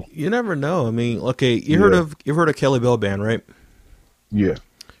would go. You never know. I mean, okay, Yeah, you've heard of Kelly Bell Band, right? yeah.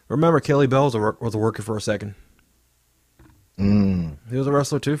 Remember, Kelly Bell was a worker for a second. Mm, He was a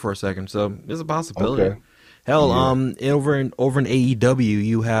wrestler too for a second, so there's a possibility. okay. Hell, Yeah. over in AEW,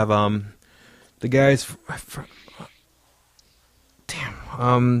 you have the guys.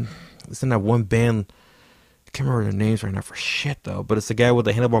 Damn, it's in that one band. I can't remember their names right now for shit though, but it's the guy with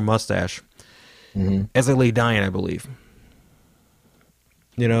the handlebar mustache. Hmm. As I Lay Dying, I believe.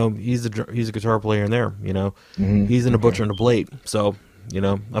 He's a guitar player in there. Hmm. He's in the Okay. Butcher and the Blade. So,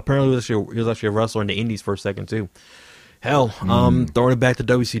 apparently he was actually a wrestler in the Indies for a second too. Hell, Mm, throwing it back to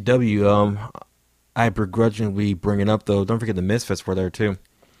WCW, I begrudgingly bring it up though. Don't forget the Misfits were there too.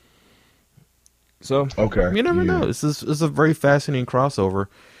 So okay. you never Yeah. know. This is a very fascinating crossover.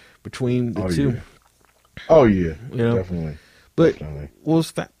 between the Oh two. yeah. Oh yeah. You know, Definitely. but Definitely.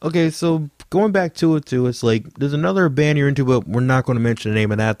 okay. So going back to it too, it's like there's another band you're into, but we're not going to mention the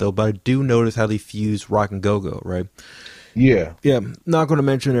name of that though. But I do notice how they fuse rock and go-go, right? Yeah. Yeah, not going to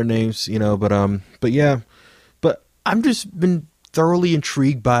mention their names, but yeah, but I'm just been thoroughly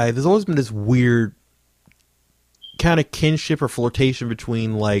intrigued by. There's always been this weird kind of kinship or flirtation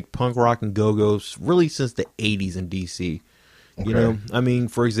between like punk rock and go-go's really since the 80s in DC. Okay. I mean,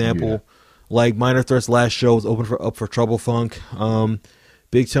 for Yeah. example, like Minor Threat's last show was open for up for Trouble Funk.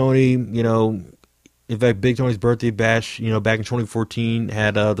 Big Tony, in fact, Big Tony's birthday bash, back in 2014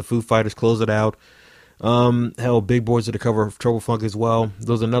 had the Foo Fighters close it out. Hell, Big Boys did a cover of Trouble Funk as well.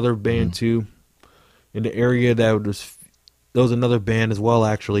 There was another band Mhm. too in the area there was another band as well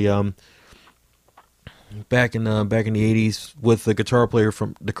actually. Back in the 80s with the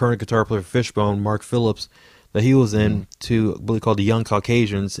current guitar player Fishbone, Mark Phillips, that he was in Mhm. to I believe called the Young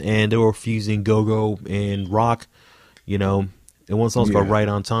Caucasians, and they were fusing go-go and rock, and one song's called Yeah. Right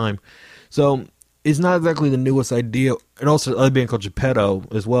on Time. So it's not exactly the newest idea. And also another band called Geppetto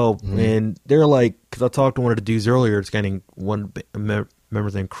as well, Mhm. and they're like, because I talked to one of the dudes earlier, it's getting one member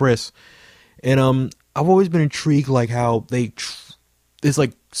named Chris, and I've always been intrigued like how it's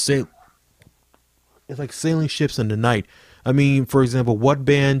like say it's like sailing ships in the night. I mean, for example, what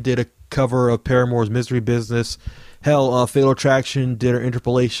band did a cover of Paramore's "Mystery Business"? Hell, Fatal Attraction did an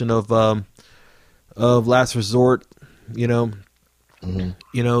interpolation of "Last Resort." You know,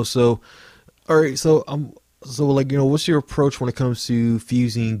 Mhm. So all right, so like what's your approach when it comes to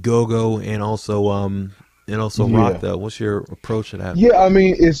fusing go-go and also rock Yeah. though? What's your approach to that? Yeah. I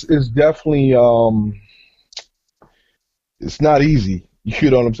mean, it's definitely it's not easy.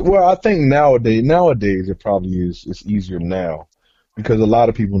 You know what I'm saying? Well, I think nowadays it probably is. It's easier now because a lot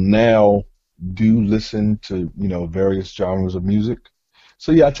of people now do listen to various genres of music.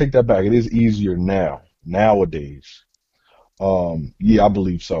 So yeah, I take that back. It is easier nowadays. Yeah, I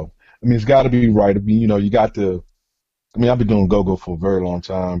believe so. I mean, it's got to be right. I mean, you got to. I mean, I've been doing go-go for a very long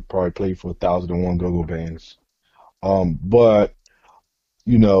time. Probably played for 1,001 go-go bands. But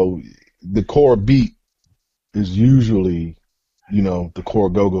you know, the core beat is usually, the core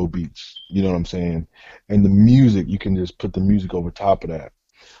go-go beats. You know what I'm saying? And the music, you can just put the music over top of that.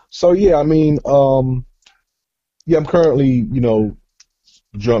 So yeah, I mean, yeah, I'm currently,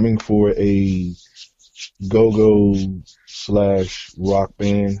 drumming for a go-go slash rock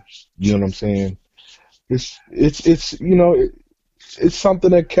band. You know what I'm saying? It's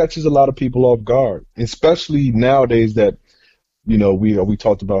something that catches a lot of people off guard, especially nowadays that we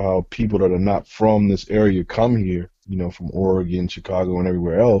talked about how people that are not from this area come here, from Oregon, Chicago, and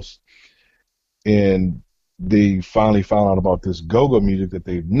everywhere else, and they finally found out about this go-go music that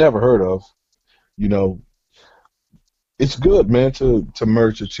they've never heard of. You know, it's good, man, to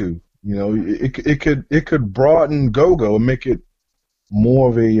merge the two. It could broaden go-go and make it more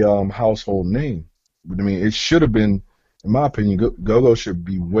of a household name. But I mean, it should have been, in my opinion, go-go should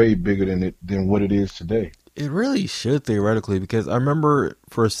be way bigger than what it is today. It really should theoretically, because I remember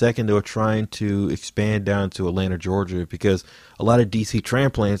for a second they were trying to expand down to Atlanta, Georgia, because a lot of DC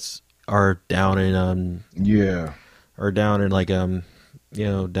transplants are down in Yeah. like down Yep.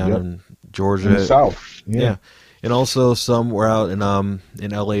 in In the Georgia. South. Yeah. Yeah, and also some were out in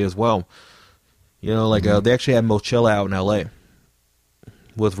LA as well. Hmm. They actually had Mochella out in LA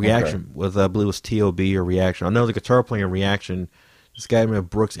with Okay. Reaction, with I believe it was T.O.B. or Reaction. I know the guitar player in Reaction, this guy named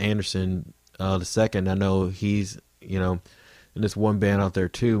Brooks Anderson, the second. I know he's in this one band out there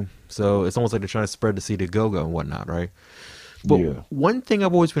too. So it's almost like they're trying to spread the seed of go-go and whatnot, right? But Yeah. one thing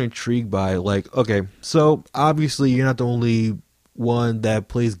I've always been intrigued by, like, okay, so obviously you're not the only one that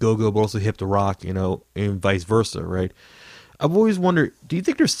plays go-go, but also hip to rock, and vice versa, right? I've always wondered, do you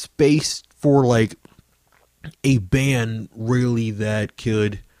think there's space for like a band really that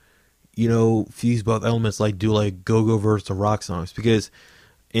could, fuse both elements, like do like go-go versus the rock songs? Because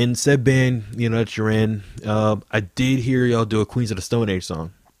in said band, that you're in, I did hear y'all do a Queens of the Stone Age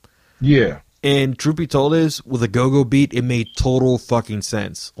song. Yeah. And truth be told is, with a go-go beat, it made total fucking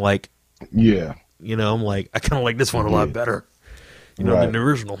sense. Like, Yeah. I'm like, I kind of like this one It a lot did. better, than Right. the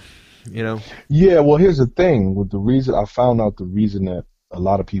original, you know? Yeah. Well, here's the thing. With the reason I found out the reason that a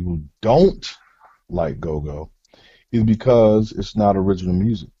lot of people don't like go-go is because it's not original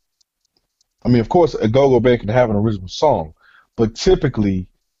music. I mean, of course, a go-go band can have an original song, but typically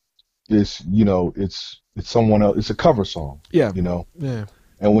it's someone else. It's a cover song, Yeah. you know. Yeah.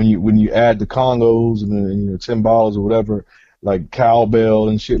 And when you add the congos and the timbales or whatever, like cowbell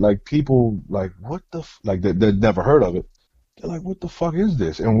and shit, like people like what the like they never heard of it. They're like, what the fuck is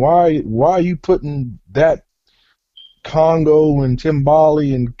this? And why are you putting that congo and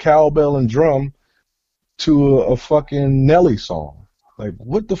timbali and cowbell and drum to a fucking Nelly song. Like,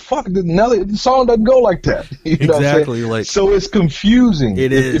 what the fuck did Nelly? The song doesn't go like that. You know Exactly. what I'm saying? Like, So it's confusing.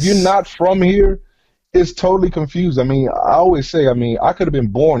 it If you're is. not from here, it's totally confused. I mean, I always say, I mean, I could have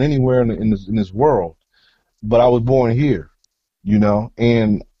been born anywhere in this world, but I was born here, you know,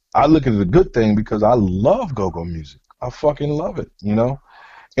 and I look at it as a good thing because I love go-go music. I fucking love it, you know.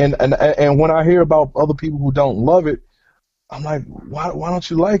 And when I hear about other people who don't love it, I'm like, why don't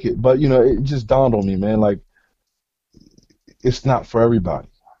you like it? But you know, it just dawned on me, man, like it's not for everybody,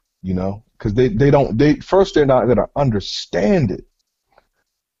 you know, because they're not gonna understand it,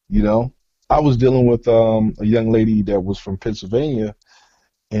 you know. I was dealing with a young lady that was from Pennsylvania,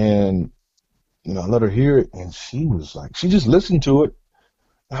 and you know, I let her hear it, and she was like, she just listened to it.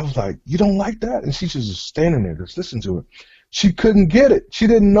 I was like, you don't like that? And she's just standing there, just listening to it. She couldn't get it. She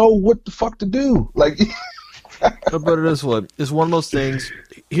didn't know what the fuck to do. Like, I'll put it this way. It's one of those things.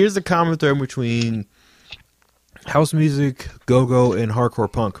 Here's the common thread between house music, go-go, and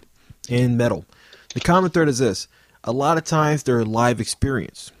hardcore punk, and metal. The common thread is this. A lot of times they're a live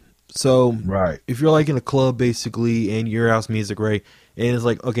experience. So right. if you're like in a club basically and your house music, right, and it's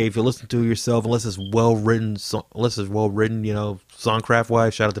like, okay, if you listen to it yourself, unless it's well written, you know, songcraft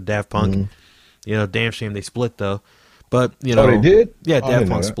wise, shout out to Daft Punk. Mm-hmm. You know, damn shame they split though. But you know, Oh, they did? Yeah, Oh, I Daft didn't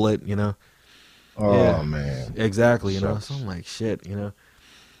know Punk that. split. You know, Oh yeah, man. exactly. You know, Sucks. so I'm like, shit. You know,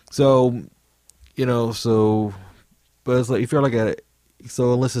 so you know, so but it's like if you're like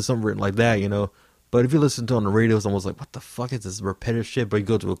so unless it's something written like that, you know. But if you listen to it on the radio, it's almost like, what the fuck is this repetitive shit? But you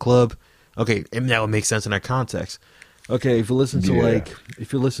go to a club, okay, and that would make sense in that context. Okay, if you listen to Yeah.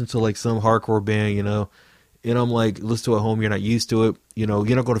 like some hardcore band, you know, and I'm like, listen to it at home, you're not used to it, you know,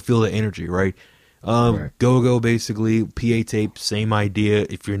 you're not going to feel the energy, right? Right. Go basically, PA tape, same idea.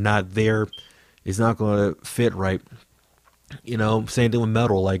 If you're not there, it's not going to fit right. You know, same thing with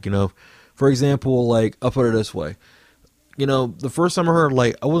metal. Like, you know, for example, like I'll put it this way. You know, the first time I heard,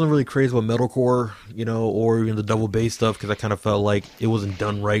 like, I wasn't really crazy about metalcore, you know, or even the double bass stuff because I kind of felt like it wasn't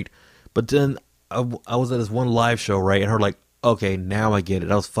done right. But then I was at this one live show, right, and heard like, okay, now I get it.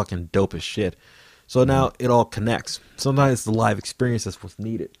 That was fucking dope as shit. So now it all connects. Sometimes it's the live experience that's what's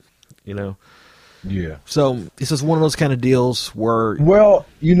needed, you know. Yeah. So it's just one of those kind of deals where, Well,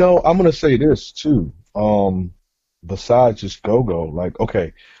 you know, I'm gonna say this too. Besides just go-go, like,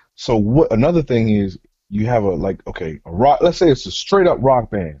 okay, so what another thing is you have a rock, let's say it's a straight up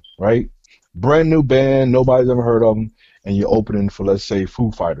rock band, right? Brand new band, nobody's ever heard of them, and you're opening for, let's say,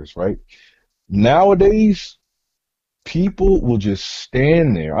 Foo Fighters, right? Nowadays, people will just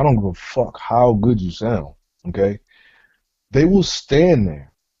stand there. I don't give a fuck how good you sound, okay? They will stand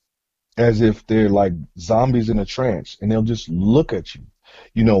there as if they're like zombies in a trance, and they'll just look at you.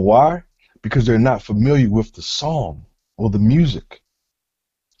 You know why? Because they're not familiar with the song or the music.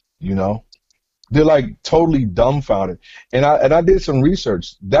 You know, they're like totally dumbfounded. And I did some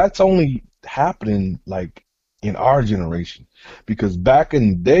research. That's only happening like in our generation, because back in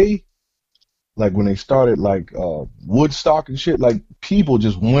the day, like when they started like Woodstock and shit, like people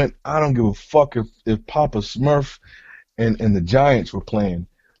just went. I don't give a fuck if Papa Smurf and the Giants were playing.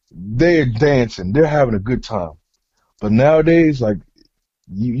 They're dancing. They're having a good time. But nowadays, like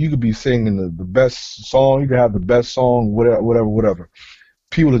you could be singing the best song. You could have the best song, whatever.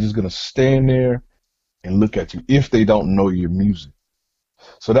 People are just gonna stand there and look at you if they don't know your music.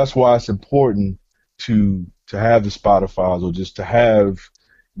 So that's why it's important to have the Spotify's, or just to have,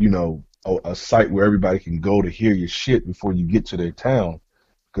 you know, a site where everybody can go to hear your shit before you get to their town.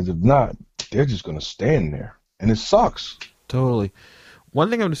 Because if not, they're just gonna stand there, and it sucks. totally. One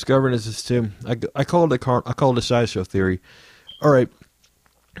thing I'm discovering is this too. I call it the sideshow theory. All right,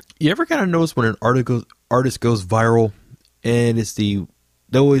 you ever kind of notice when an artist goes viral, and it's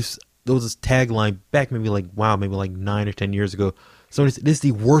there was this tagline back maybe like 9 or 10 years ago. Somebody said, "This is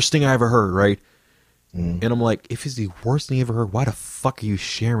the worst thing I ever heard," right? Mm. And I'm like, if it's the worst thing you ever heard, why the fuck are you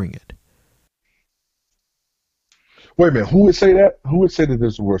sharing it? Wait a minute, who would say that? Who would say that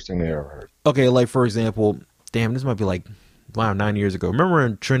this is the worst thing they ever heard? Okay, like for example, damn, this might be like 9 years ago. Remember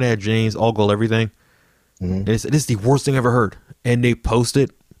when Trinidad James All Gold Everything? Mm-hmm. And it's, this is the worst thing I ever heard, and they post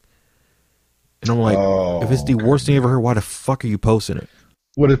it, and I'm like, if it's the worst thing you ever heard, why the fuck are you posting it?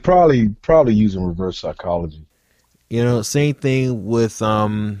 Well, it's probably using reverse psychology. You know, same thing with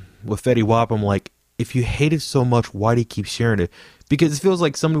Fetty Wap. I'm like, if you hate it so much, why do you keep sharing it? Because it feels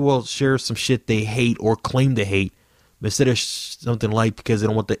like somebody will share some shit they hate or claim to hate instead of something like because they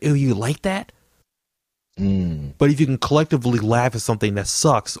don't want the, ew, you like that? Mm. But if you can collectively laugh at something that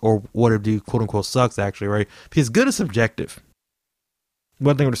sucks, or whatever the quote unquote sucks, actually, right? Because good is subjective.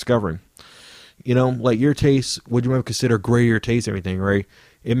 One thing we're discovering, You know, like your taste, what you might consider great your taste, and everything, right?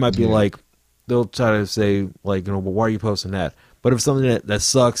 It might be like they'll try to say like, you know, well, why are you posting that? But if it's something that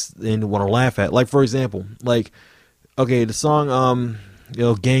sucks and want to laugh at, like for example, like okay, the song you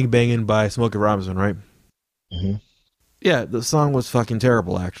know, "Gang Banging" by Smokey Robinson, right? Mm-hmm. Yeah, the song was fucking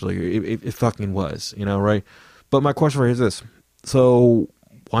terrible. Actually, it fucking was, you know, right? But my question for you is this: so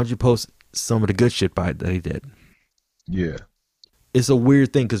why don't you post some of the good shit by it that he did? Yeah. It's a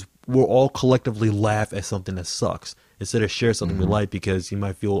weird thing because we'll all collectively laugh at something that sucks instead of share something we Mm-hmm. like because you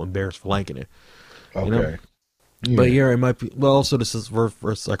might feel embarrassed for liking it. You know? Okay. But Yeah. yeah, it might be. Well, also this is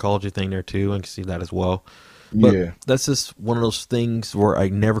reverse psychology thing there too. I can see that as well. But Yeah. that's just one of those things where I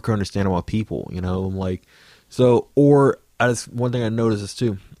never could understand about people. You know, like so. Or I just one thing I noticed is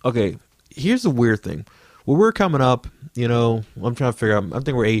too. Okay, here's the weird thing. When we're coming up, you know, I'm trying to figure out. I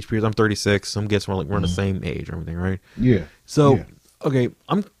think we're age peers. I'm 36. I'm guessing we're the Mm-hmm. same age or everything, right? Yeah. So Yeah. okay,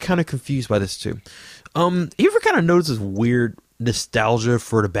 I'm kind of confused by this too. You ever kind of notice this weird nostalgia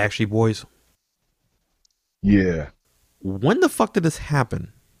for the Backstreet Boys? Yeah. When the fuck did this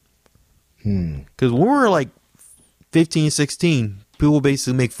happen? Hmm. Because when we were like 15, 16, people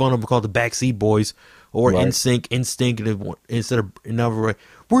basically make fun of them called the Backseat Boys or Right. NSYNC, Instinct, instead of another way.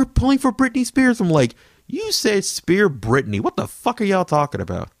 We're pulling for Britney Spears. I'm like, you said spear Britney. What the fuck are y'all talking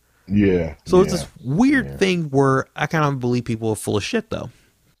about? Yeah. So it's Yeah. this weird Yeah. thing where I kind of believe people are full of shit, though.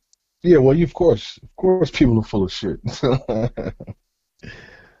 Yeah. Well, of course, people are full of shit.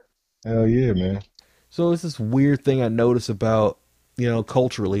 Hell yeah, man. So it's this weird thing I notice about, you know,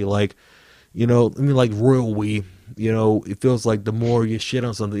 culturally, like, you know, I mean, like royal we, you know, it feels like the more you shit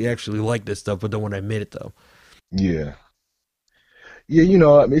on something, you actually like this stuff, but don't want to admit it, though. Yeah.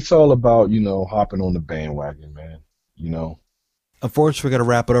 Yeah. It's all about hopping on the bandwagon, man. You know. Unfortunately, we got to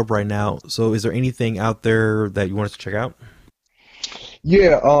wrap it up right now. So is there anything out there that you want us to check out?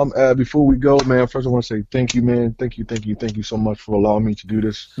 Yeah. Before we go, man, first I want to say thank you, man. Thank you so much for allowing me to do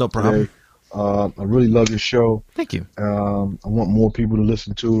this No problem. today. I really love your show. Thank you. I want more people to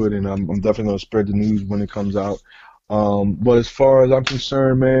listen to it, and I'm definitely going to spread the news when it comes out. But as far as I'm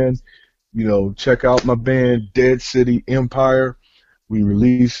concerned, man, check out my band, Dead City Empire. We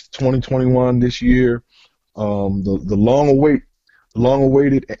released 2021 this year. The long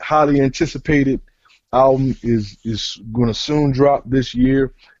awaited, highly anticipated album is going to soon drop this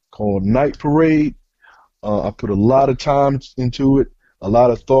year, called Night Parade. I put a lot of time into it, a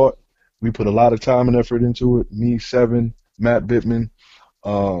lot of thought. We put a lot of time and effort into it. Me, Seven, Matt Bittman.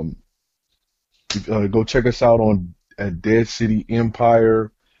 Um, Go check us out at Dead City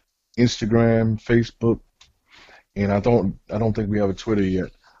Empire, Instagram, Facebook, and I don't think we have a Twitter yet,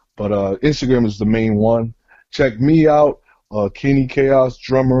 but Instagram is the main one. Check me out, Kenny Chaos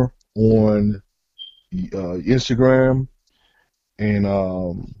Drummer on Instagram,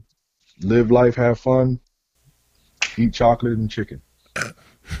 and live life, have fun, eat chocolate and chicken.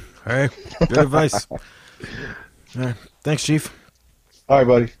 All right. Good advice. All right. Thanks, Chief. All right,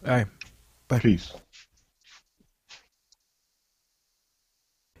 buddy. All right. Bye. Peace.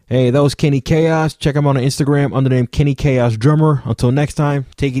 Hey, that was Kenny Chaos. Check him out on Instagram under the name Kenny Chaos Drummer. Until next time,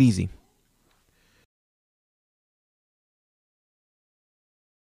 take it easy.